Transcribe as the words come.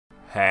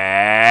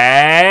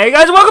Hey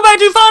guys, welcome back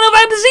to Final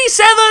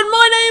Fantasy VII!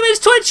 My name is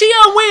Twitchi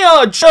and we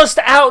are just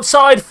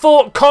outside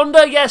Fort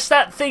Condor. Yes,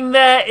 that thing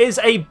there is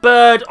a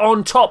bird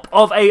on top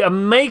of a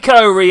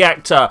Mako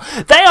reactor.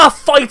 They are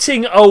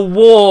fighting a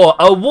war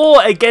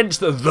against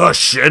the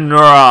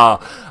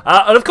Shinra.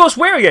 And of course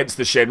we're against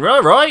the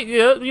Shinra, right?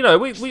 Yeah, you know,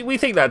 we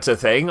think that's a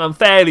thing. I'm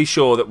fairly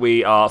sure that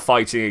we are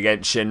fighting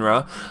against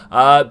Shinra.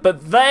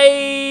 But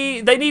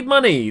they need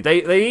money.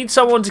 They need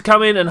someone to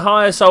come in and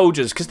hire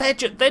soldiers because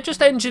they're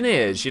just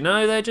engineers, you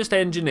know? They're just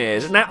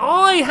engineers. Now,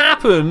 I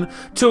happen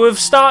to have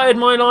started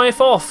my life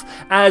off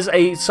as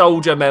a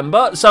soldier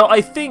member, so I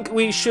think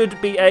we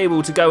should be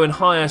able to go and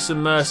hire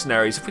some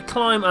mercenaries. If we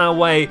climb our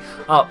way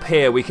up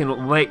here, we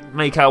can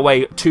make our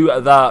way to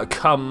the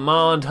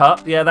command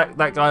hut. Yeah,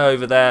 that guy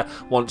over there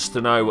wants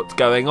to know what's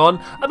going on.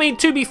 I mean,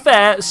 to be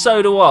fair,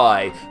 so do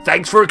I.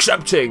 Thanks for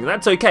accepting.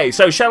 That's okay.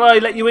 So shall I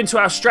let you into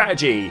our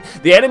strategy?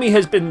 The enemy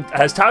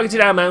has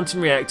targeted our mountain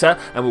reactor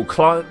and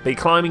will be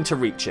climbing to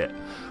reach it.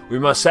 We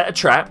must set a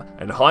trap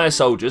and hire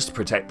soldiers to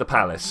protect the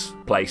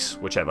place,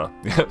 whichever.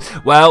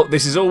 Well,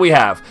 this is all we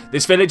have.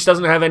 This village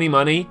doesn't have any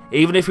money.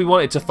 Even if we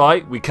wanted to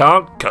fight, we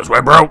can't because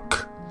we're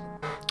broke.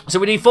 So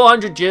we need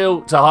 400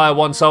 gil to hire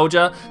one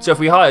soldier. So if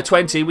we hire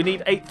 20, we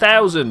need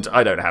 8,000.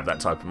 I don't have that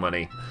type of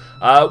money.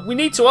 We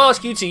need to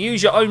ask you to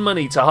use your own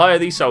money to hire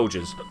these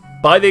soldiers.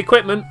 Buy the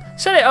equipment,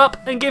 set it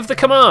up, and give the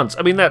commands.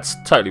 I mean, that's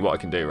totally what I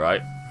can do,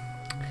 right?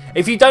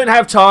 If you don't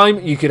have time,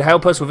 you could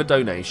help us with a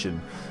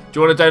donation. Do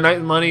you want to donate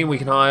the money and we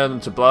can hire them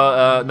to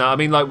blow? No, I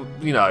mean, like,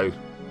 you know,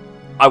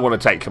 I want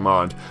to take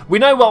command. We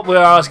know what we're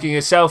asking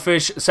is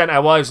selfish. Sent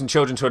our wives and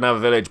children to another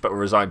village, but we're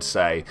resigned to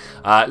say.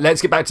 Let's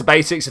get back to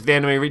sbasics. If the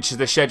enemy reaches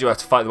the shed, you have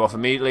to fight them off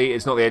immediately.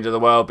 It's not the end of the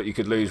world, but you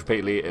could lose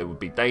repeatedly. It would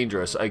be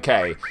dangerous.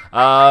 Okay.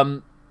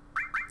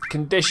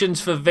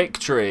 Conditions for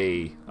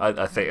victory.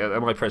 I think.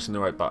 Am I pressing the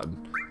right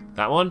button?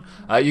 That one?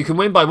 You can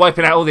win by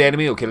wiping out all the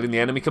enemy or killing the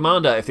enemy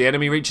commander. If the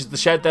enemy reaches the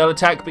shed, they'll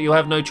attack, but you'll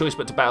have no choice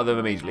but to battle them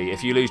immediately.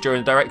 If you lose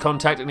during direct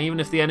contact, and even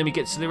if the enemy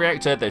gets to the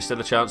reactor, there's still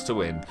a chance to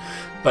win.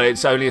 But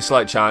it's only a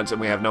slight chance, and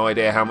we have no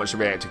idea how much the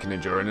reactor can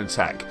endure an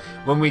attack.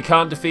 When we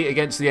can't defeat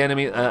against the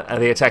enemy,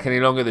 the attack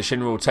any longer, the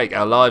Shinra will take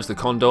our lives, the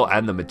Condor,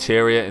 and the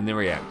materia in the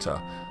reactor.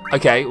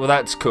 Okay, well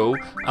that's cool.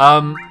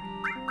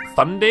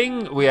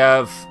 Funding? We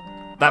have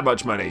that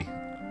much money.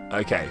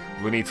 Okay,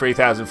 we need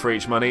 3,000 for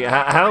each money.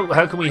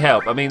 How can we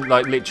help? I mean,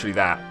 like literally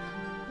that.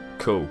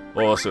 Cool,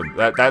 awesome.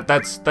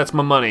 That's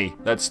my money.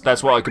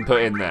 That's what I can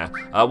put in there.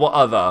 What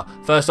other?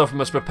 First off, we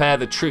must prepare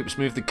the troops.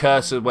 Move the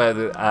cursor where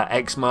the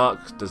X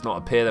mark does not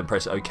appear. Then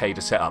press OK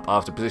to set up.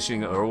 After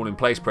positioning are all in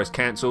place, press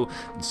cancel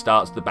and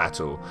starts the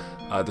battle.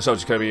 The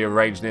soldiers can be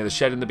arranged near the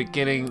shed in the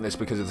beginning. That's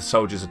because if the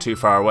soldiers are too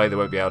far away, they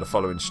won't be able to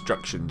follow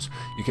instructions.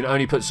 You can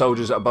only put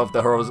soldiers above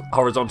the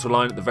horizontal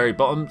line at the very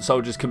bottom.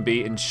 Soldiers can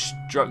be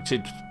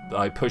instructed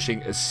by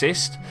pushing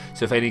assist,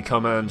 so if any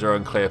commands are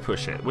unclear,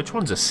 push it. Which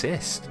one's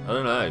assist? I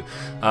don't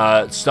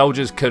know.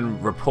 Soldiers can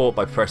report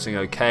by pressing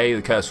OK.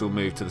 The cursor will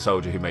move to the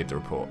soldier who made the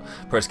report.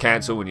 Press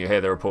cancel when you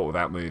hear the report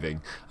without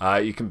moving.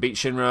 You can beat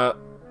Shinra,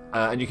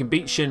 and you can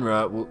beat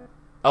Shinra.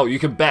 Oh, you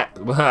can bet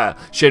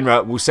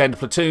Shinra will send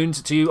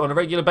platoons to you on a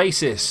regular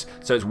basis,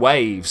 so it's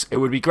waves. It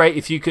would be great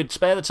if you could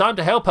spare the time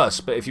to help us,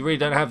 but if you really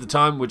don't have the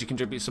time, would you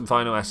contribute some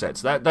final assets?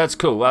 That's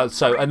cool. Well,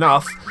 so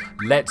enough.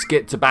 Let's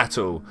get to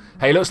battle.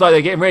 Hey, looks like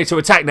they're getting ready to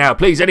attack now.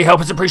 Please, any help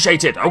is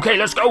appreciated. Okay,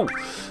 let's go.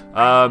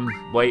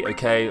 Wait,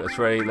 okay, that's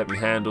ready. Let me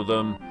handle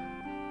them.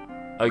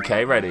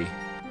 Okay, ready.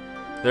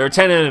 There are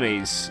 10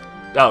 enemies.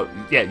 Oh,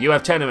 yeah, you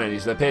have 10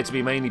 enemies. They appear to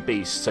be mainly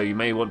beasts, so you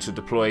may want to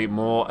deploy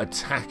more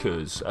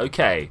attackers.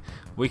 Okay,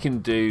 we can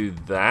do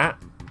that.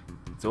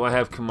 Do I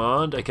have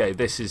command? Okay,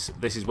 this is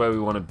where we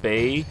want to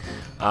be.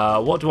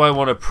 What do I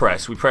want to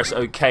press? We press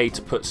OK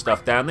to put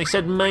stuff down. They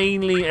said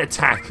mainly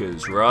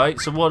attackers, right?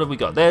 So what have we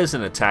got? There's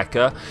an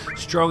attacker.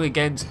 Strong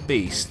against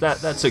beasts.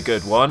 That's a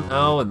good one.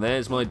 Oh, and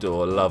there's my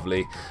door.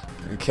 Lovely.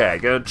 Okay,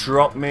 gonna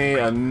drop me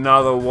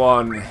another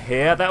one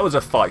here. That was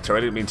a fighter. I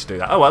didn't mean to do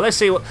that. Oh well, let's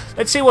see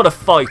what a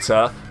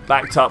fighter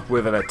backed up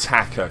with an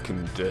attacker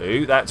can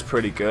do. That's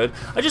pretty good.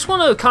 I just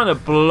want to kind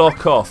of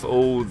block off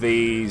all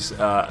these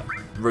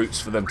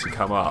routes for them to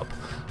come up.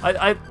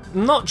 I'm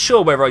not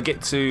sure whether I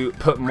get to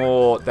put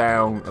more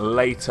down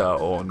later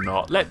or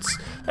not. Let's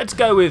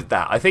go with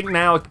that. I think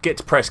now I get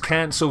to press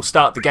cancel,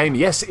 start the game.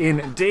 Yes,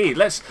 indeed.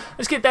 Let's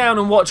get down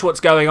and watch what's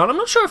going on. I'm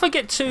not sure if I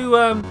get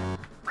to.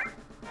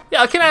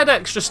 Yeah, I can add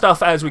extra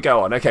stuff as we go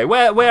on. Okay,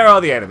 where are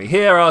the enemy?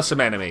 Here are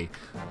some enemy.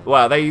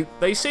 Wow,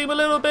 they seem a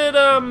little bit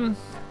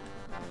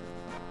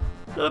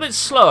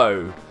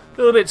slow. A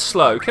little bit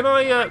slow. Can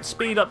I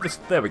speed up this?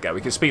 There we go. We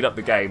can speed up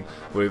the game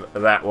with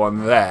that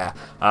one there.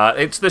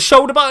 It's the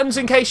shoulder buttons,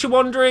 in case you're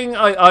wondering.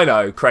 I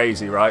know,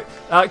 crazy, right?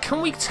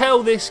 Can we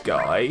tell this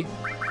guy?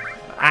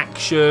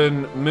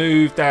 Action,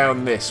 move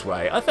down this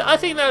way. I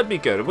think that would be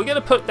good. We're going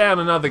to put down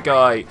another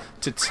guy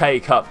to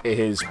take up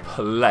his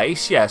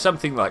place. Yeah,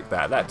 something like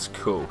that. That's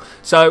cool.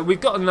 So we've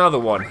got another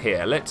one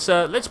here. Let's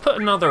put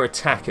another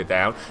attacker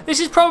down. This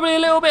is probably a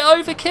little bit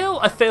overkill.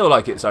 I feel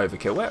like it's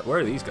overkill. Where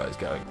are these guys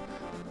going?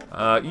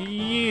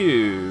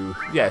 You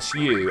yes,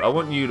 you. I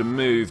want you to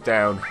move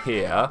down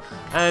here.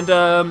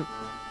 And,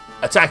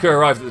 attacker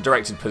arrived at the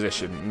directed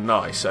position.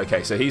 Nice.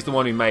 Okay, so he's the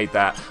one who made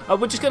that.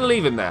 We're just going to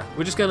leave him there.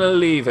 We're just going to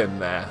leave him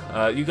there.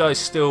 You guys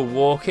still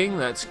walking.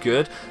 That's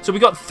good. So we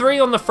got 3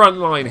 on the front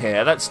line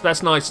here.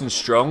 That's nice and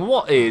strong.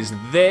 What is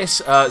this?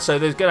 So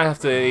there's going to have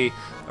to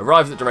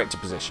arrive at the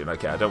directed position.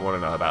 Okay, I don't want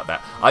to know about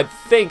that. I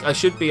think I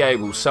should be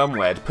able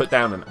somewhere to put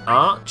down an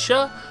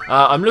archer.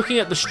 I'm looking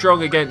at the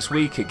strong against,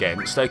 weak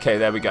against. Okay,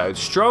 there we go.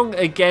 Strong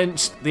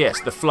against,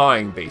 yes, the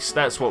flying beast.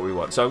 That's what we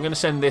want. So I'm going to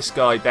send this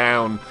guy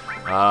down.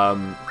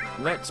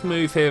 Let's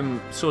move him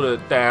sort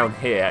of down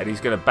here, and he's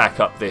going to back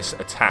up this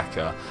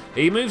attacker.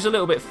 He moves a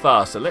little bit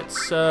faster.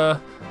 Let's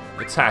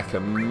attack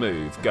and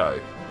move. Go.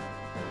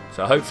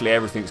 So hopefully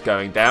everything's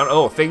going down.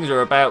 Oh, things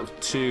are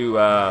about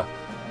to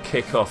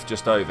kick off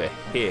just over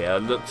here.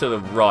 Look to the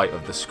right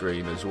of the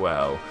screen as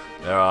well.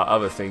 There are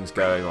other things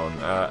going on.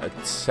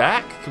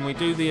 Attack? Can we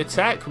do the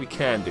attack? We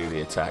can do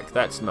the attack.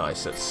 That's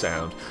nice. That's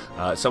sound.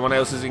 Someone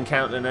else has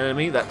encountered an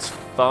enemy. That's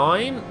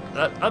fine.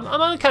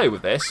 I'm okay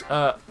with this.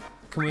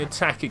 Can we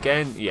attack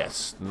again?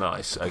 Yes.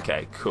 Nice.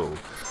 Okay, cool.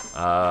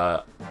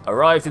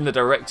 Arrived in the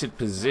directed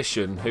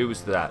position. Who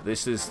was that?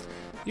 This is...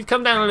 You've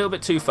come down a little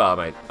bit too far,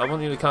 mate. I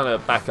want you to kind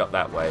of back up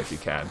that way if you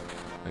can.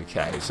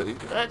 Okay, so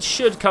that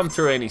should come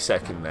through any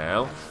second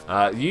now.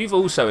 You've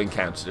also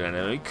encountered an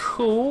enemy.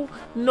 Cool.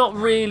 Not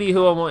really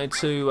who I wanted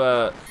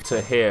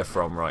to hear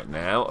from right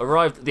now.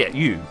 Arrived... Yeah,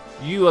 you.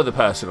 You are the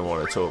person I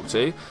want to talk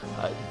to.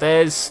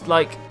 There's,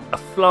 like... a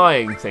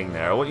flying thing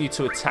there. I want you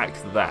to attack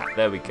that.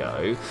 There we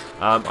go.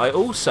 I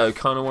also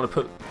kind of want to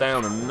put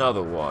down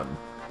another one.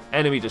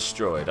 Enemy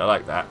destroyed. I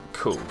like that.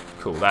 Cool.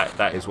 Cool.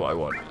 That is what I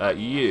want.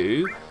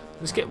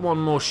 Let's get one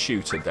more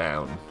shooter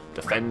down.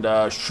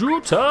 Defender,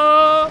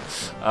 shooter!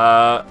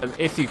 And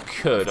if you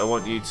could, I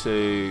want you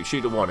to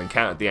shoot at one and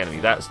counter the enemy.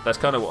 That's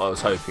kind of what I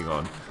was hoping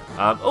on.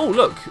 Oh,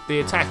 look.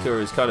 The attacker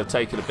has kind of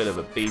taken a bit of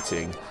a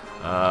beating.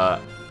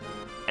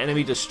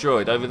 Enemy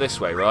destroyed over this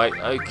way, right?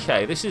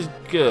 Okay, this is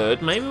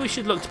good. Maybe we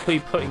should look to be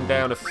putting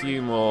down a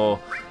few more.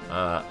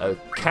 A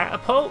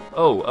catapult?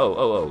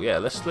 Oh, yeah.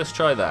 Let's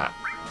try that.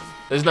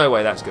 There's no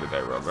way that's gonna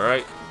go wrong. All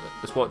right,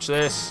 let's watch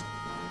this.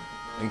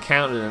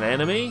 Encountered an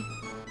enemy.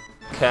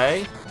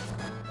 Okay,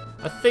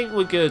 I think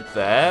we're good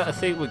there. I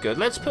think we're good.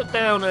 Let's put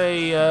down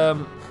a.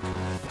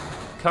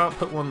 Can't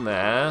put one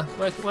there.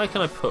 Where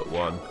can I put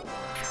one?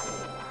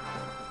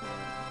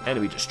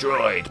 Enemy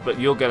destroyed, but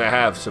you're going to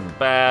have some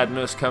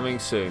badness coming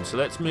soon. So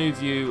let's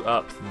move you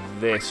up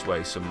this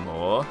way some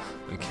more.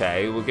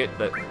 Okay, we'll get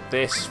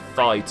this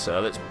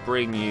fighter. Let's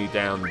bring you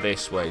down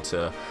this way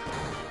to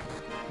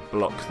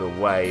block the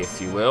way,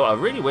 if you will. I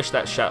really wish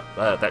that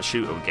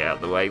shooter would get out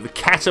of the way. The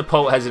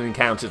catapult hasn't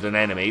encountered an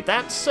enemy.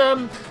 That's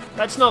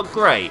not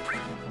great.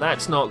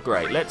 That's not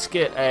great. Let's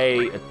get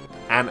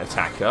an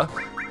attacker.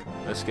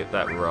 Let's get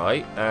that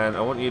right. And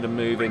I want you to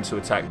move in to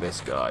attack this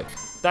guy.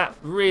 That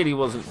really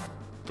wasn't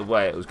the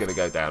way it was going to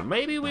go down.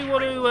 Maybe we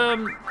want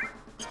to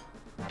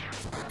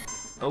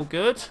all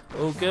good,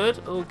 all good,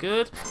 all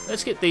good.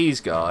 Let's get these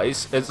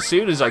guys as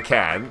soon as I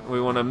can.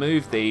 We want to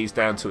move these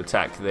down to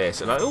attack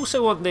this, and I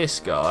also want this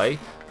guy,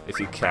 if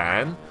you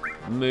can,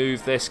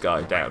 move this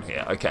guy down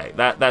here. Okay,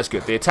 that's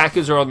good. The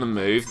attackers are on the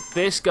move.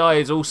 This guy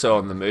is also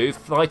on the move.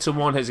 Fighter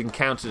 1 has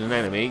encountered an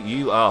enemy.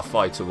 You are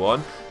Fighter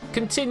 1.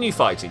 Continue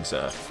fighting,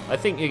 sir. I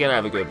think you're going to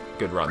have a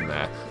good run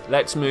there.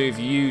 Let's move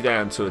you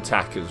down to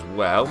attack as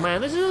well.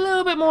 Man, this is a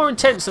little bit more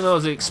intense than I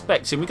was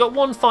expecting. We've got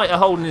one fighter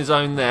holding his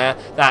own there.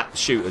 That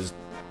shooter's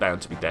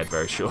bound to be dead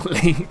very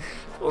shortly.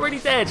 Already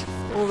dead.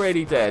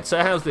 Already dead.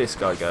 So how's this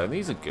guy going?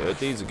 These are good.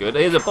 These are good.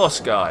 Here's a boss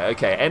guy.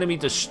 Okay, enemy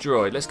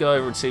destroyed. Let's go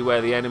over and see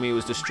where the enemy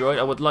was destroyed.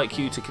 I would like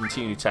you to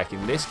continue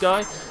attacking this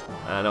guy.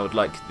 And I would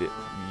like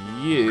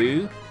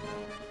you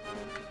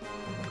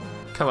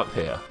come up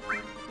here.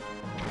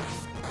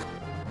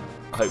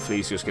 Hopefully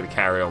he's just going to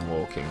carry on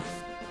walking.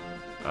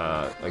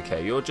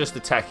 Okay, you're just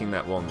attacking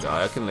that one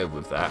guy. I can live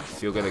with that.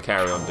 If you're going to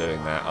carry on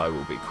doing that, I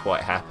will be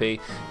quite happy.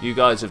 You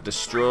guys have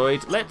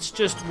destroyed. Let's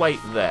just wait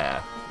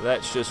there.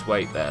 Let's just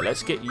wait there.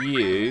 Let's get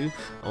you.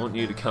 I want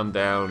you to come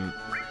down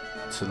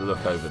to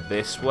look over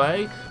this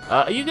way.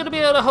 Are you going to be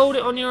able to hold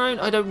it on your own?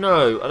 I don't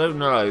know. I don't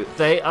know.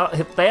 They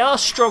are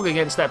strong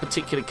against that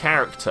particular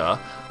character,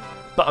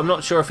 but I'm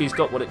not sure if he's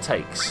got what it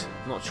takes.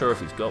 I'm not sure if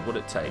he's got what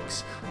it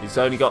takes. He's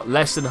only got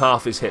less than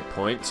half his hit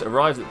points.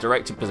 Arrived at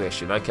directed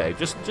position. Okay,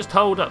 just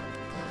hold up.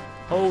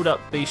 Hold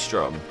up, be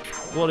strong.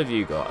 What have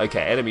you got?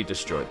 Okay, enemy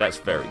destroyed. That's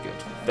very good.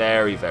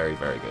 Very, very,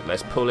 very good.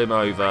 Let's pull him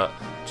over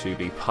to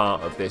be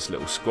part of this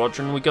little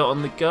squadron we got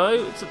on the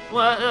go.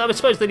 Well, I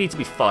suppose they need to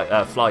be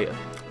flyers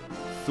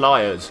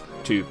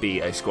to be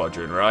a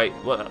squadron, right?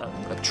 What,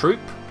 a troop?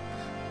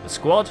 A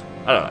squad?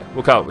 I don't know.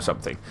 We'll come up with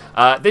something.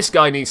 This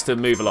guy needs to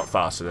move a lot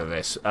faster than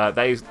this.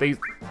 These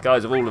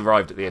guys have all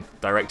arrived at the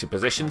directed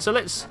position, so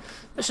let's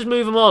just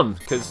move them on,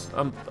 because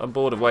I'm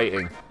bored of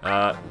waiting.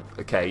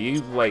 Okay,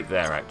 you wait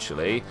there,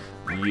 actually.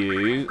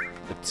 You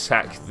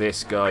attack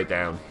this guy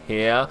down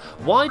here.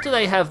 Why do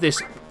they have this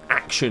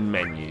action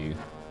menu?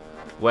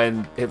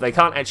 if they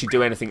can't actually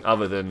do anything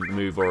other than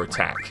move or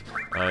attack.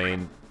 I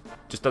mean,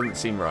 just doesn't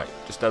seem right.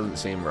 Just doesn't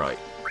seem right.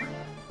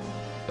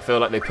 I feel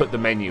like they put the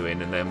menu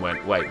in and then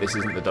went, wait, this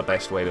isn't the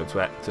best way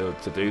to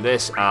do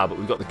this. But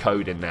we've got the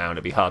code in now and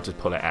it'd be hard to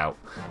pull it out.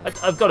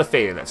 I've got a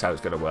feeling that's how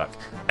it's going to work.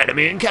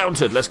 Enemy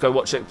encountered. Let's go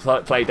watch it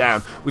play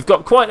down. We've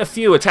got quite a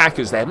few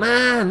attackers there.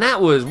 Man, that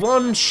was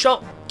one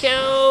shot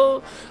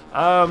kill.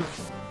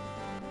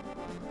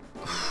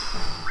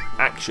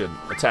 Action.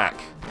 Attack.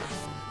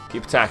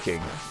 Keep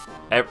attacking.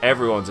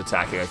 Everyone's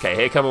attacking. Okay,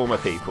 here come all my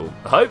people.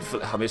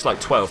 Hopefully, I mean, it's like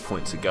 12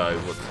 points to go.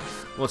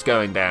 What's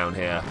going down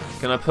here?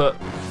 Can I put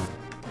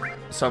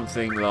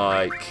something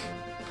like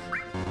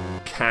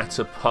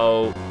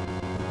catapult?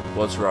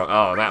 What's wrong?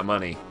 Oh, I'm out of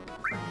money.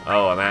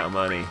 Oh, I'm out of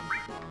money.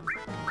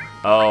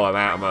 Oh, I'm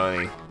out of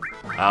money.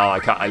 Oh,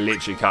 I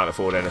literally can't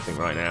afford anything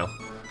right now.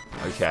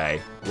 Okay.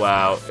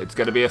 Well, it's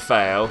going to be a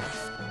fail.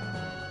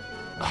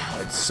 Oh,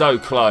 it's so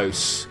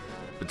close.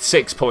 But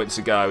 6 points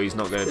to go. He's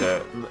not going to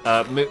do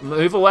it.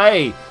 Move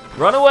away.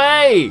 Run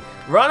away.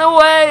 Run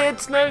away.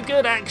 It's no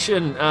good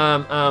action. Go.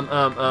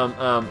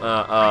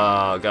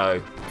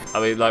 I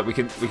mean, like, we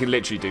can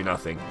literally do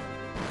nothing.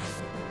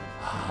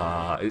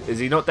 Is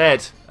he not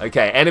dead?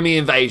 Okay, enemy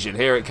invasion.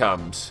 Here it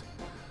comes.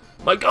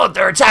 My God,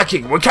 they're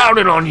attacking. We're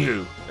counting on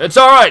you. It's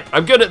all right.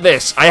 I'm good at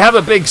this. I have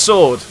a big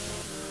sword.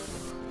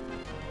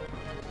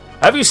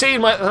 Have you seen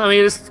my... I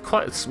mean, it's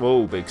quite a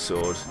small big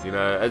sword, you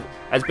know.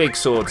 As big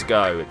swords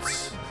go,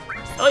 it's...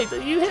 Oh,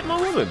 you hit my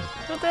woman.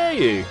 How dare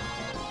you?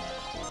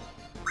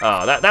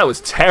 Oh, that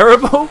was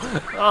terrible.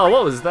 Oh,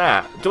 what was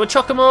that? Do I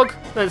chuck a mog?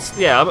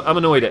 Yeah, I'm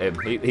annoyed at him.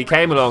 He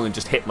came along and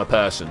just hit my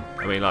person.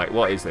 I mean, like,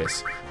 what is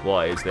this?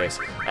 What is this?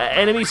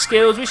 Enemy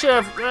skills. We should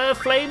have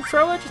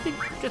flamethrower. Do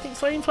you think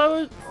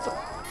flamethrower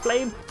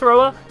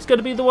is going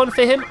to be the one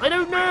for him? I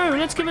don't know.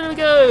 Let's give it a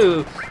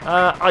go.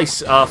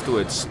 Ice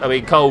afterwards. I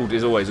mean, cold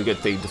is always a good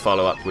thing to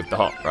follow up with the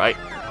hot, right?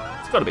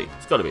 It's got to be.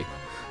 It's got to be.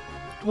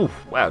 Ooh,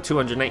 wow,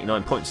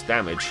 289 points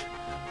damage.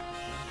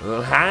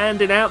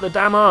 Handing out the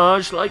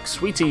damage like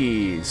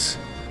sweeties.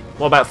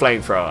 What about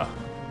flamethrower?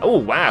 Oh,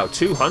 wow,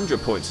 200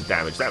 points of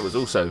damage. That was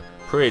also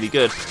pretty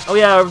good. Oh,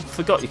 yeah, I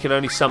forgot you can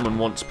only summon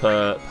once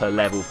per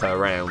level per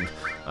round.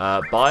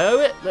 Bio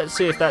it. Let's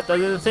see if that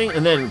does anything.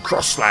 And then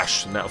cross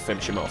slash, and that'll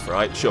finish him off,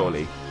 right?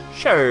 Surely.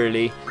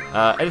 Surely.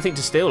 Anything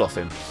to steal off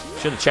him?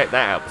 Should have checked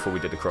that out before we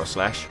did the cross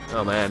slash.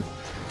 Oh, man.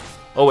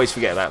 Always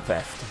forget about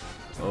theft.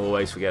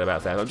 Always forget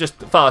about that. I'm just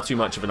far too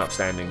much of an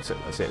upstanding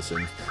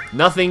citizen.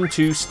 Nothing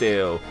to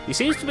steal. He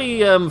seems to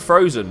be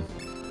frozen.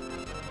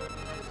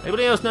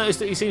 Anybody else notice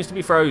that he seems to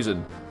be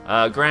frozen?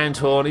 Grand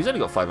Horn. He's only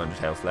got 500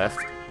 health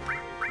left.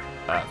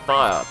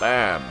 Fire.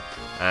 Bam.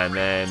 And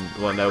then,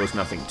 well, there was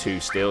nothing to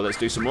steal. Let's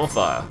do some more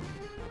fire.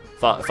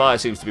 Fire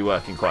seems to be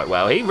working quite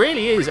well. He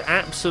really is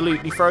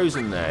absolutely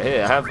frozen there.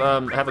 Here, have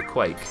a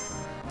quake.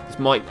 This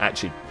might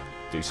actually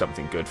do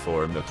something good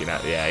for him. Looking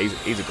at, yeah,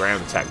 he's a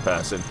ground attack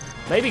person.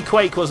 Maybe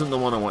Quake wasn't the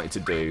one I wanted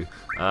to do.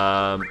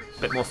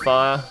 Bit more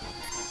fire.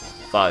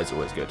 Fire's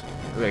always good.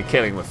 We're going to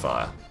kill him with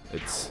fire.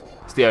 It's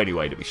the only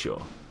way to be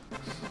sure.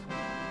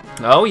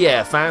 Oh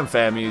yeah,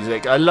 fanfare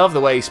music. I love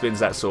the way he spins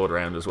that sword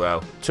around as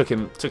well. Took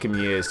him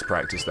years to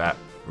practice that.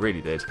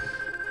 Really did.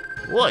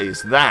 What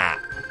is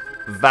that?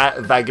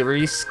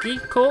 Vagariski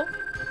Corp?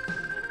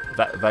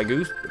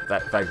 Vajariski?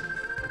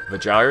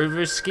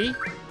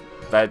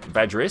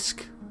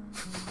 Vajrisk?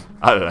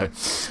 I don't know.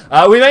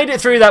 We made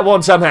it through that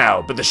one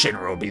somehow, but the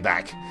Shinra will be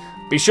back.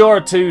 Be sure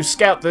to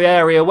scout the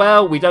area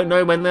well. We don't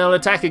know when they'll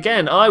attack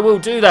again. I will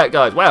do that,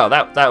 guys. Wow,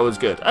 that was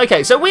good.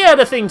 Okay, so we had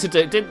a thing to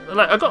do.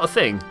 I got a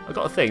thing.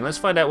 Let's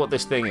find out what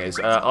this thing is.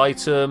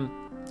 Item.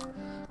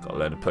 Got to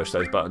learn to push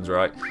those buttons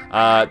right.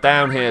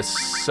 Down here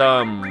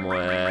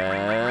somewhere.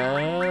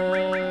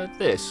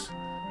 This.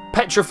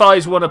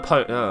 Petrifies one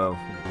opponent. Oh.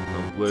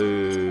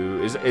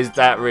 Woo. Is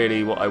that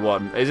really what I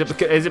want? Is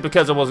it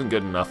because I wasn't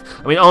good enough?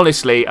 I mean,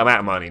 honestly, I'm out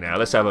of money now.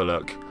 Let's have a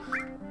look.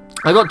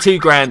 I got 2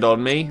 grand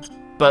on me,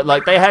 but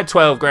like they had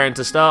 12 grand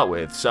to start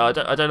with, so I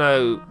don't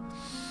know.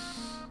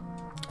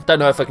 Don't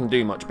know if I can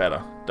do much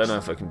better. Don't know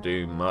if I can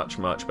do much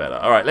better.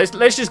 All right, let's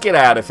just get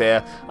out of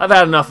here. I've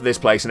had enough of this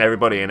place and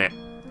everybody in it.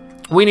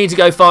 We need to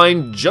go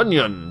find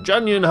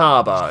Junyun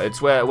Harbour.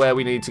 It's where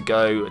we need to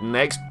go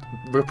next.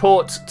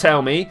 Reports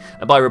tell me,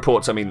 and by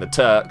reports I mean the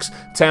Turks,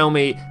 tell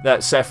me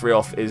that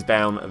Sephiroth is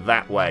down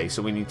that way,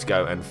 so we need to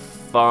go and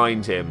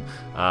find him.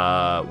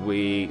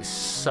 We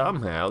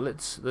somehow,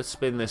 let's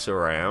spin this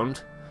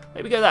around.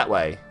 Maybe go that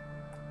way.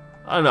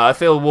 I don't know, I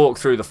feel walk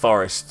through the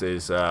forest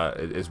is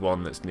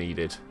one that's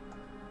needed.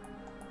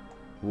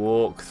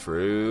 Walk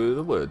through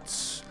the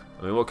woods.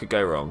 I mean, what could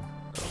go wrong?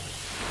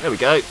 There we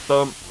go.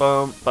 Bum,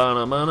 bum,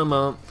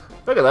 ba-na-ma-na-ma.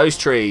 Look at those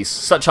trees.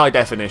 Such high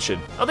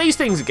definition. Oh, these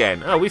things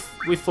again. Oh, we've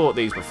fought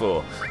these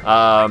before.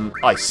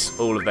 Ice,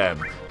 all of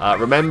them.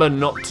 Remember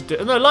not to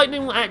do... No,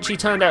 lightning actually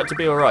turned out to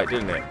be alright,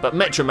 didn't it? But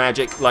Metro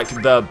Magic, like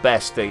the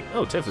best thing.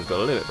 Oh, Tifa's got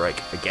a limit break.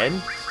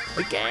 Again?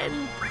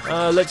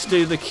 Let's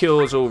do the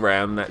cures all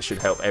round. That should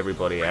help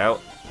everybody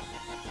out.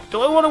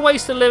 Do I want to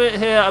waste a limit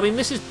here? I mean,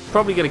 this is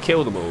probably going to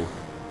kill them all.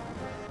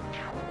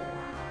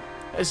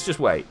 Let's just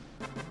wait.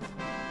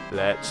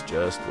 Let's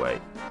just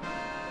wait.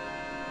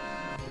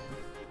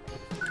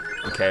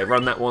 Okay,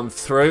 run that one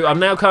through. I'm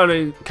now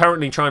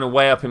currently trying to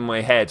weigh up in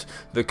my head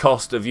the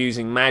cost of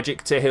using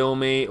magic to heal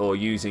me, or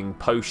using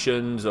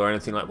potions, or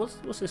anything like.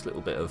 What's this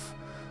little bit of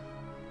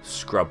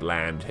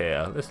scrubland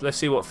here? Let's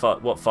see what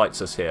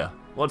fights us here.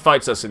 What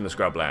fights us in the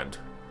scrubland?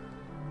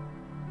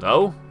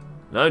 No,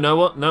 no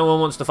one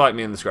wants to fight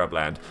me in the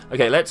scrubland.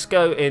 Okay, let's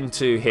go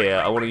into here.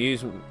 I want to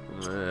use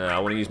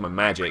my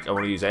magic. I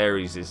want to use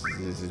Ares'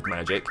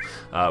 magic.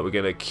 We're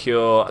going to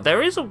cure.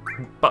 There is a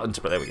button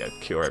to put. There we go.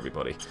 Cure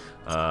everybody.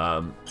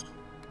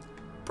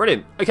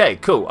 Brilliant. Okay,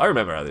 cool. I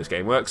remember how this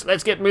game works.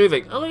 Let's get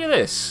moving. Oh, look at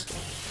this.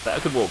 Bet I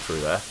could walk through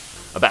there.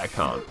 I bet I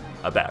can't.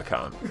 I bet I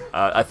can't.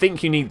 I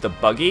think you need the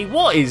buggy.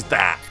 What is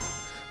that?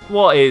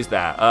 What is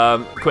that?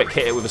 Quick,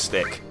 hit it with a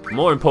stick.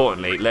 More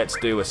importantly, let's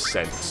do a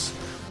sense.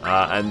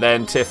 And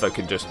then Tifa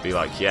can just be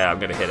like, yeah, I'm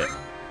going to hit it.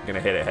 I'm going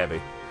to hit it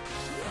heavy.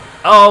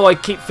 Oh, I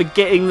keep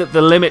forgetting that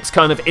the limits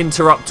kind of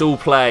interrupt all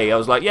play. I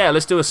was like, yeah,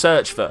 let's do a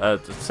search for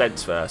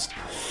sense first.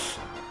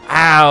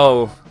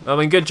 Ow. I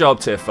mean, good job,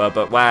 Tifa,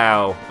 but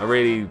wow. I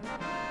really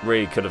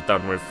could have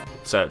done with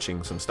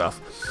searching some stuff.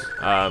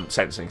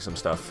 Sensing some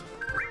stuff.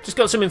 Just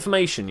got some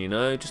information, you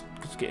know, just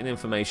getting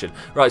information.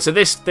 Right, so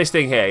this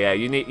thing here, yeah,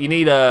 you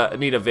need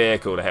a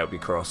vehicle to help you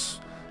cross.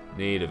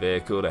 Need a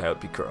vehicle to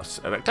help you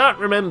cross. And I can't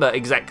remember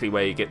exactly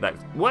where you get that.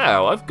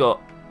 Wow, I've got.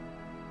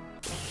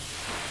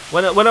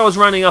 When I was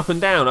running up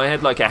and down, I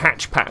had like a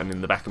hatch pattern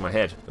in the back of my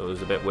head. It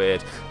was a bit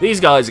weird. These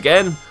guys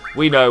again,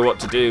 we know what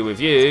to do with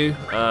you.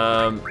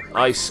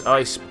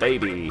 Ice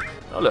baby.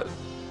 Oh look,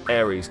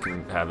 Ares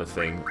can have a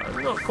thing.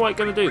 I'm not quite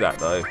going to do that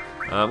though.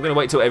 I'm going to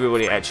wait till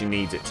everybody actually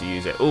needs it to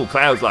use it. Oh,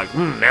 Cloud's like,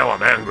 now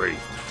I'm angry.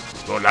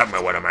 Don't like me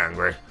when I'm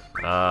angry.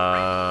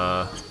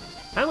 How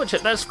much?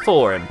 That's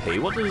 4 MP.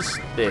 What does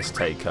this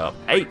take up?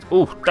 8.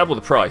 Oh, double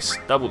the price.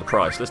 Double the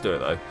price. Let's do it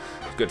though.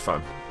 It's good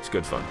fun. It's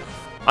good fun.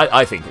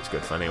 I think it's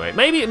good fun anyway.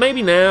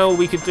 Maybe now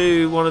we could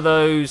do one of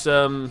those. Is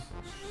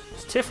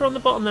Tifa on the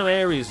bottom? No,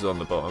 Ares is on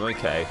the bottom.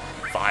 Okay.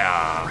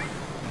 Fire.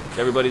 Is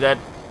everybody dead?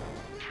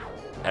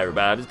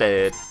 Everybody's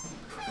dead.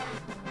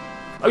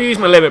 I'll use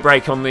my limit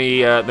break on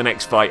the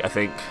next fight. I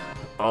think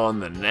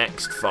on the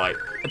next fight.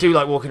 I do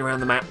like walking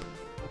around the map.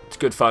 It's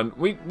good fun.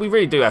 We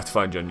really do have to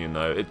find Junyun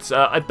though. It's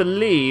I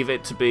believe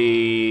it to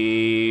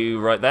be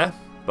right there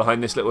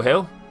behind this little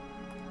hill.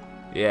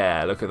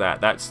 Yeah, look at that.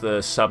 That's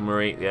the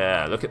submarine.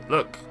 Yeah,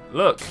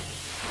 look.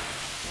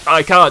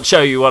 I can't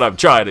show you what I'm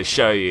trying to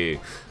show you.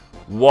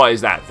 What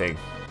is that thing?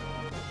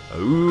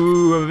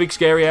 Ooh, a big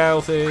scary owl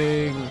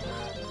thing.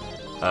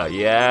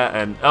 Yeah,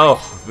 and oh,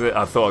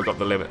 I thought I got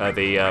the limit,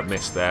 the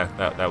miss there.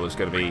 That was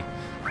going to be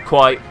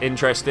quite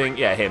interesting.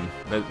 Yeah, him.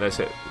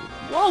 That's it.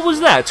 What was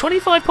that?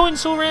 25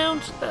 points all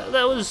round?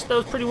 That was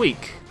pretty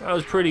weak. That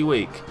was pretty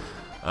weak.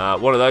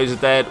 One of those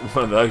is dead.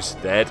 One of those is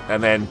dead.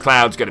 And then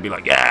Cloud's going to be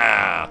like,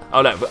 yeah.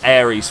 Oh no, but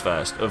Ares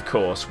first, of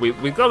course.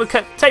 We've got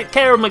to take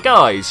care of my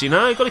guys. You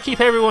know, got to keep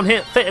everyone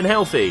fit and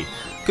healthy.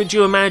 Could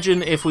you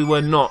imagine if we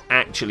were not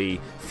actually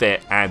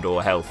fit and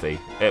or healthy?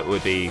 It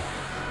would be.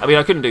 I mean,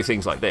 I couldn't do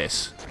things like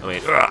this. I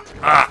mean,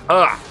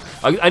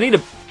 I need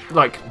a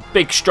like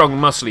big, strong,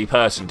 muscly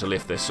person to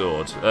lift this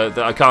sword.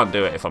 I can't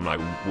do it if I'm like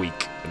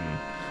weak and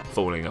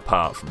falling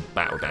apart from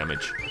battle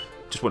damage.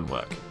 Just wouldn't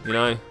work. You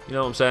know what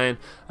I'm saying?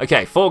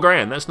 Okay, 4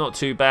 grand. That's not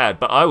too bad.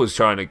 But I was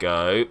trying to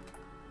go.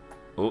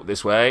 Oh,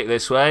 this way.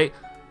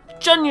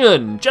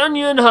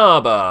 Junyun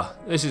Harbour.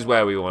 This is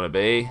where we want to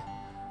be.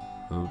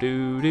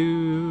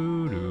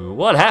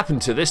 What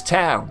happened to this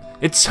town?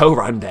 It's so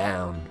run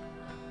down.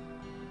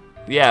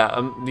 Yeah,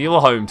 your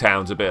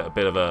hometown's a bit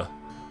of a.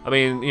 I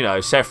mean, you know,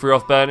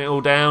 Sephiroth burnt it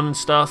all down and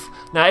stuff.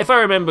 Now, if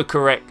I remember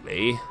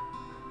correctly,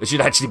 there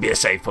should actually be a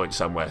save point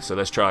somewhere. So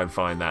let's try and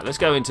find that. Let's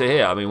go into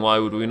here. I mean, why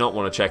would we not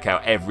want to check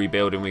out every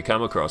building we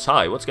come across?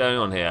 Hi, what's going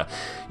on here?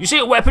 You see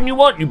a weapon you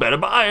want, you better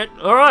buy it.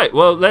 All right,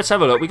 well, let's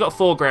have a look. We got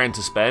 4 grand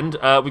to spend.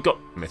 We've got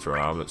Mithra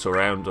armlets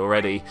around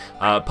already.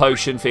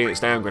 Potion, Phoenix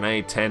down,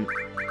 grenade, tent.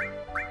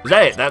 Is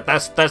that it?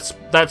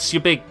 That's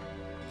your big.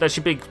 That's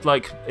your big,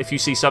 like, if you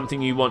see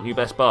something you want, you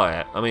best buy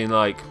it. I mean,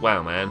 like,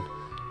 wow, man.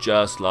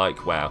 Just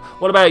like, wow.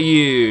 What about you?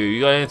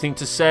 You got anything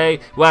to say?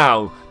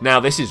 Wow,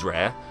 now this is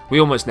rare. We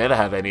almost never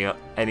have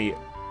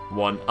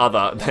anyone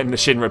other than the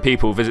Shinra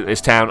people visit this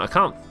town. I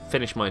can't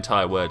finish my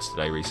entire words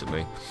today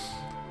recently.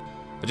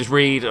 I just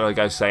read, and I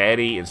go say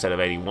Eddie instead of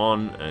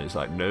 81, and it's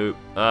like, nope.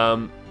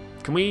 Can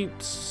we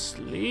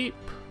sleep?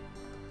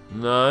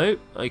 No.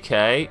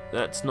 Okay,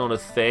 that's not a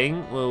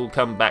thing. We'll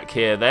come back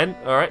here then.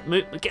 Alright,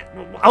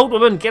 old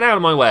woman, get out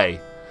of my way.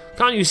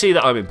 Can't you see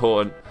that I'm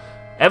important?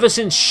 Ever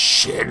since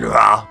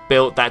Shinra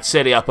built that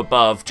city up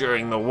above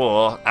during the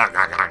war,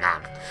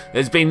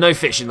 there's been no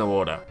fish in the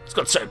water. It's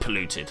got so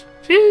polluted.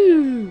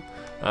 Phew.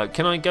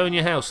 Can I go in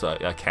your house though?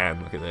 I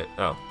can. Look at it.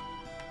 Oh,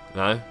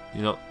 no,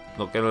 you're not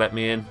going to let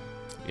me in.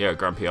 You're a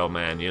grumpy old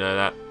man. You know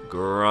that?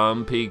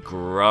 Grumpy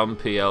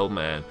old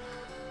man.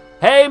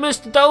 Hey,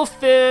 Mr.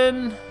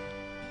 Dolphin.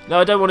 No,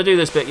 I don't want to do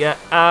this bit yet.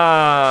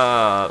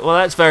 Well,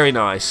 that's very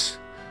nice.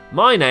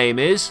 My name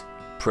is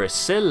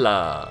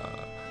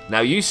Priscilla.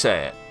 Now you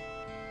say it.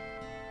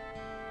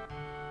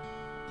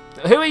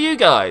 Who are you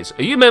guys?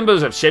 Are you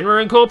members of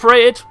Shinra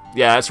Incorporated?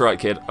 Yeah, that's right,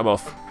 kid. I'm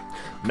off.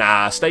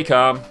 Nah, stay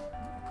calm.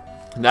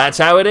 That's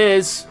how it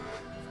is.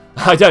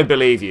 I don't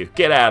believe you.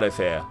 Get out of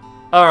here.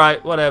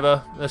 Alright,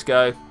 whatever. Let's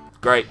go.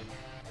 Great.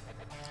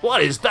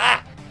 What is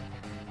that?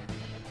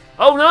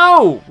 Oh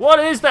no! What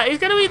is that? He's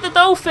going to eat the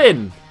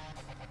dolphin!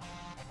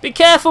 Be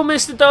careful,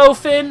 Mr.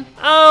 Dolphin!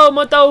 Oh,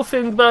 my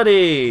dolphin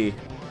buddy!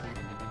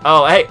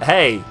 Oh,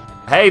 hey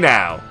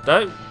now!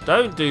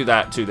 Don't do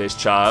that to this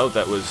child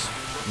that was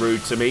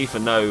rude to me for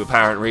no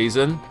apparent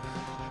reason.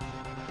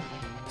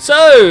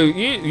 So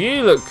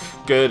you look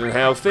good and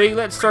healthy.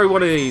 Let's throw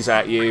one of these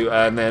at you,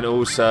 and then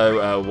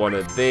also one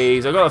of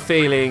these. I've got a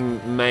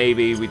feeling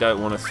maybe we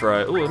don't want to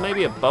throw. Oh,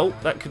 maybe a bolt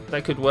that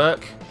could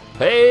work.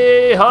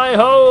 Hey, hi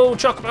ho,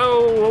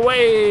 chocobo,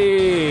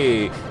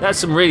 away! That's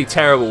some really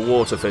terrible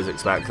water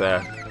physics back there.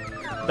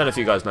 Don't know if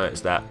you guys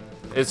noticed that.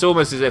 It's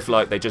almost as if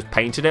like they just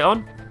painted it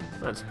on.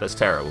 That's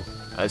terrible.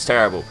 That's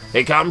terrible.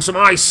 Here comes some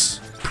ice.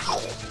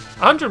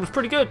 100 was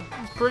pretty good.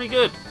 Pretty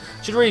good.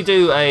 Should really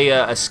do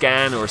a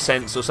scan or a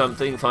sense or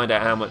something. Find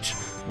out how much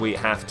we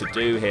have to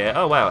do here.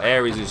 Oh wow,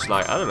 Ares is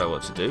like, I don't know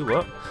what to do.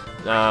 What?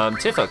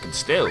 Tifa can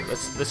steal.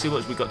 Let's see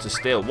what we got to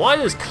steal. Why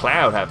does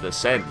Cloud have the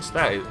sense?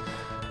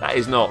 That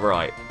is not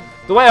right.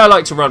 The way I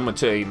like to run my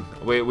team,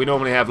 we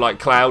normally have like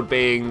Cloud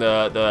being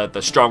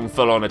the strong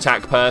full-on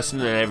attack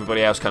person, and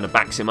everybody else kind of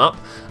backs him up.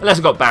 Unless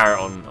I've got Barrett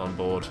on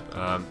board.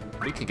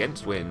 Weak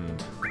against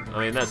wind. I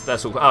mean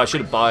that's all. Oh, I should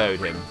have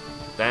bioed him.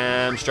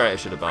 Damn straight I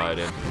should have bioed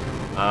him.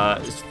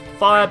 Is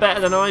fire better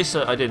than ice?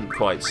 I didn't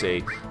quite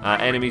see.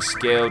 Enemy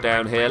skill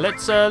down here.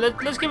 Let's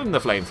give him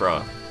the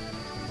flamethrower.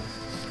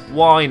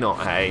 Why not?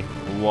 Hey,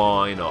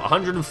 why not?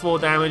 104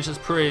 damage. That's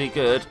pretty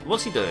good.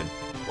 What's he doing?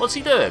 What's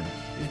he doing?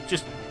 He's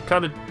just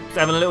kind of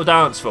having a little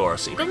dance for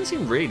us. He doesn't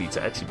seem really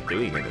to actually be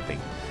doing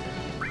anything.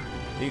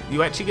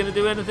 You actually going to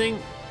do anything?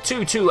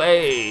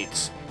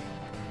 228.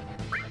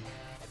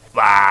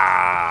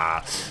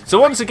 Ah. So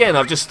once again,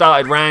 I've just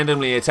started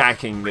randomly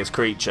attacking this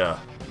creature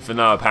for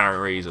no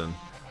apparent reason.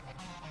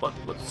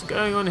 What's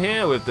going on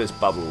here with this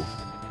bubble?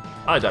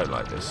 I don't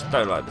like this.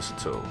 Don't like this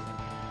at all.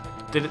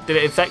 Did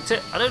it infect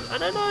it? I don't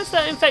know if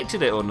that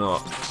infected it or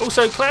not.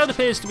 Also, Cloud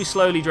appears to be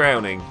slowly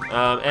drowning.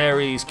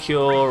 Ares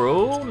cure.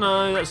 Oh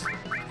no, that's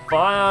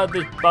fire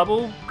the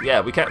bubble. Yeah,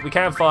 we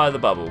can fire the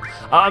bubble.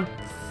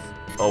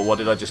 Oh, what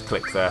did I just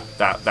click there?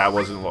 That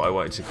wasn't what I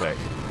wanted to click.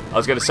 I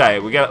was going to say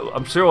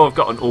I'm sure I've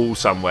got an all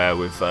somewhere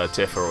with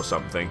Tifa or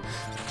something.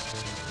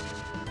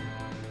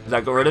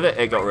 That got rid of it?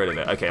 It got rid of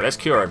it. Okay, let's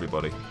cure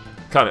everybody.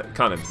 Kind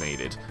of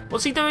needed.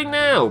 What's he doing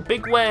now?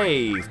 Big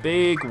wave.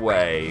 Big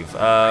wave.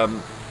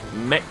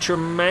 Metra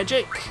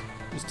magic?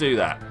 Let's do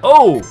that.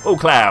 Oh,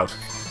 Cloud.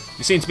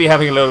 You seem to be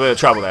having a little bit of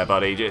trouble there,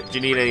 buddy. Do you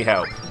need any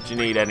help? Do you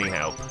need any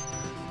help?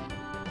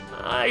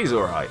 He's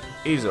alright.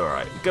 He's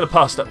alright. Gotta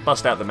bust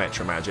out the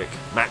Metra magic.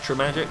 Metra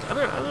magic? I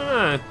don't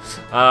know.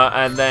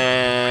 And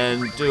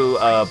then do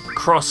a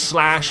cross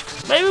slash.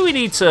 Maybe we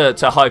need to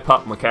hype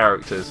up my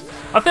characters.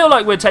 I feel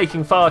like we're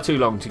taking far too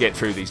long to get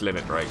through these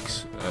limit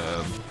breaks.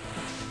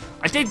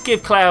 I did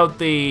give Cloud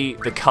the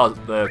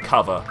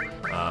cover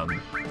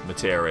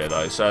materia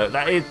though, so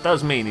it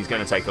does mean he's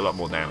going to take a lot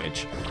more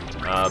damage.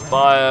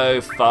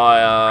 Bio,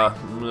 fire.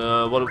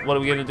 What are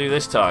we going to do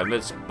this time?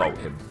 Let's bolt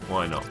him.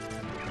 Why not?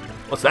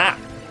 What's that?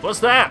 What's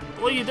that?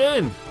 What are you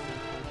doing?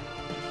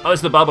 Oh,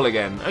 it's the bubble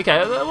again.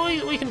 Okay,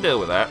 we can deal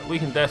with that. We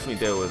can definitely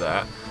deal with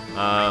that.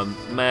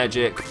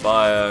 Magic,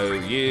 bio,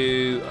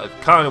 you. I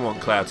kind of want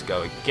Cloud to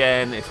go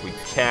again if we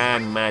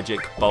can.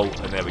 Magic,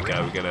 bolt, and there we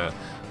go. We're going to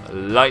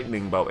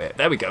lightning bolt it.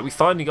 There we go. We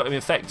finally got him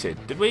infected.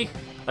 Did we?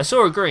 I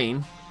saw a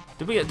green.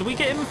 Did we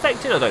get him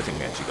infected? I don't think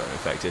we actually got him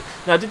infected.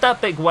 Now, did that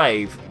big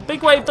wave?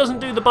 Big wave doesn't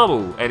do the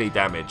bubble any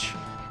damage.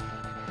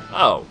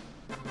 Oh.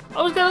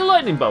 I was going to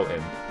lightning bolt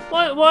him.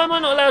 Why am I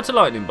not allowed to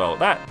lightning bolt?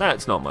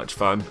 That's not much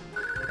fun.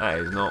 That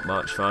is not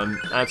much fun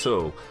at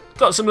all.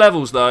 Got some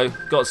levels, though.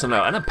 Got some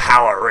levels. And a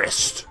power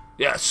wrist.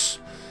 Yes.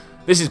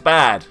 This is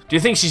bad. Do you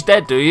think she's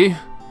dead, do you?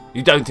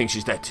 You don't think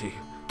she's dead, do you?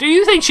 Do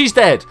you think she's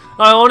dead?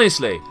 No,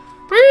 honestly.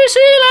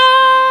 Priscilla!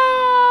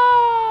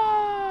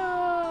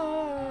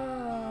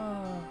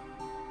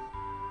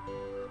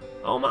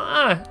 Oh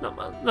my,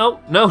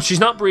 no, she's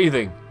not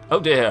breathing. Oh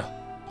dear.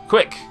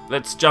 Quick,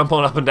 let's jump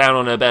on up and down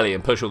on her belly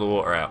and push all the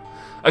water out.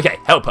 Okay,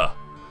 help her.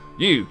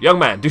 You, young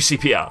man, do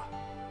CPR.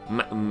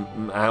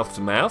 Mouth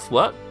to mouth,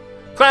 what?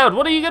 Cloud,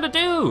 what are you gonna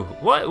do?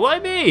 Why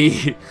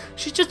me?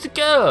 She's just a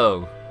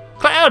girl.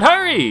 Cloud,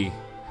 hurry!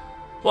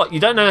 What, you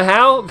don't know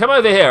how? Come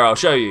over here, I'll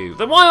show you.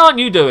 Then why aren't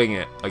you doing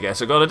it? I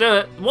guess I gotta do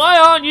it. Why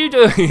aren't you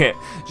doing it?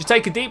 Just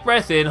take a deep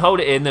breath in, hold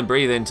it in, then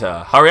breathe into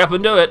her. Hurry up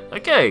and do it.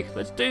 Okay,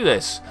 let's do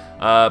this.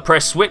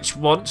 Press switch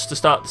once to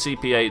start the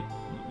CPA.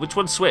 Which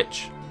one's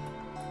switch?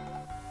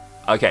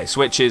 Okay,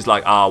 switch is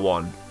like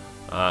R1.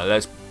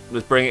 Let's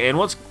bring it in.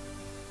 What's...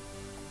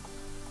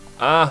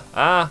 One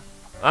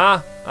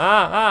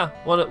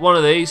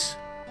of these.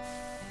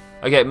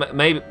 Okay,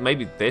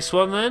 maybe this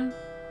one then?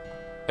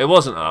 It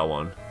wasn't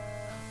R1.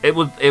 It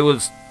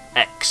was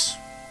X.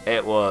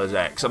 It was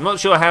X. I'm not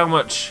sure how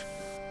much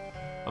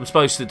I'm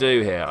supposed to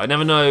do here. I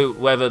never know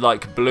whether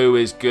like blue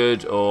is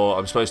good or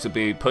I'm supposed to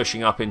be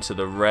pushing up into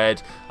the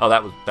red. Oh,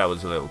 that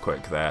was a little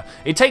quick there.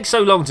 It takes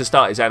so long to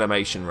start his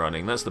animation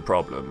running. That's the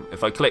problem.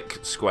 If I click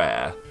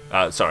square,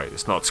 sorry,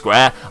 it's not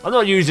square. I'm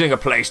not using a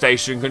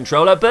PlayStation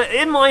controller, but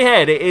in my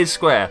head it is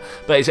square.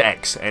 But it's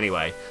X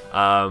anyway.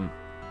 Yeah.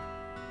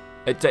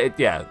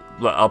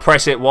 Look, I'll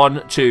press it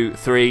 1, 2,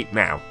 3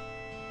 now.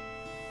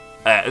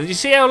 Did you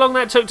see how long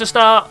that took to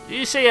start?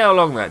 You see how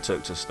long that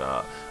took to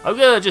start? I'm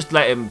gonna just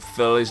let him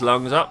fill his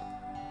lungs up.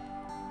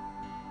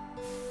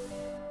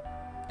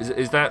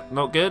 Is that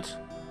not good?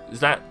 Is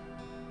that...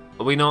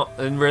 Are we not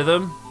in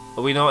rhythm?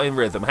 Are we not in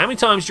rhythm? How many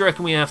times do you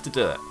reckon we have to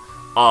do it?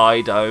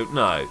 I don't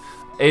know.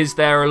 Is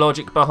there a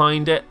logic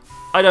behind it?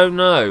 I don't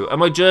know.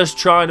 Am I just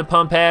trying to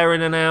pump air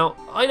in and out?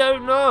 I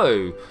don't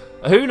know.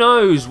 Who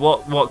knows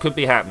what could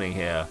be happening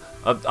here?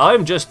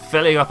 I'm just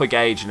filling up a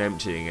gauge and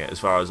emptying it as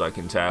far as I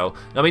can tell.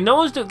 I mean, no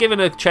one's given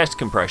her chest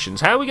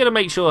compressions. How are we going to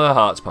make sure her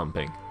heart's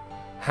pumping?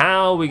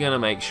 How are we going to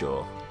make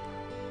sure?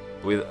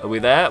 Are we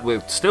there?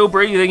 We're still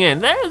breathing in.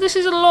 This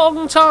is a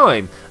long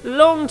time.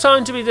 Long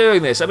time to be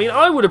doing this. I mean,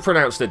 I would have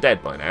pronounced her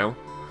dead by now.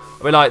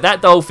 I mean, like,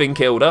 that dolphin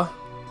killed her.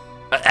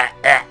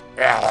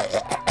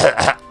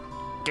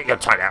 Get your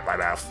tongue out my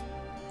mouth.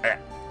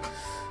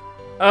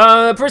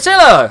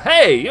 Priscilla!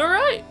 Hey, you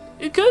alright?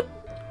 You good?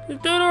 You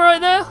doing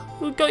alright there?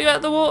 We got you out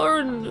of the water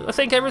and I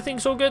think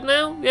everything's all good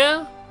now?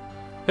 Yeah?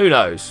 Who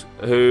knows?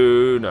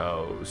 Who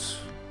knows?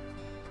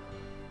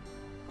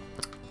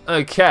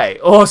 Okay,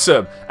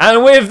 awesome.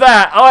 And with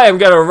that, I am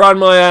going to run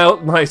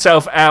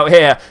myself out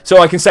here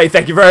so I can say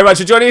thank you very much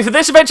for joining me for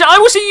this adventure. I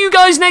will see you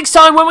guys next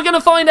time when we're going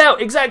to find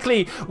out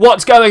exactly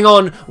what's going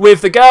on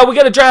with the girl. We're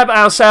going to grab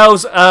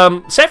ourselves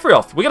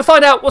Sephiroth. We're going to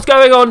find out what's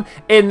going on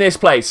in this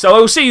place. So I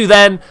will see you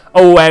then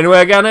when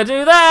we're going to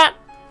do that.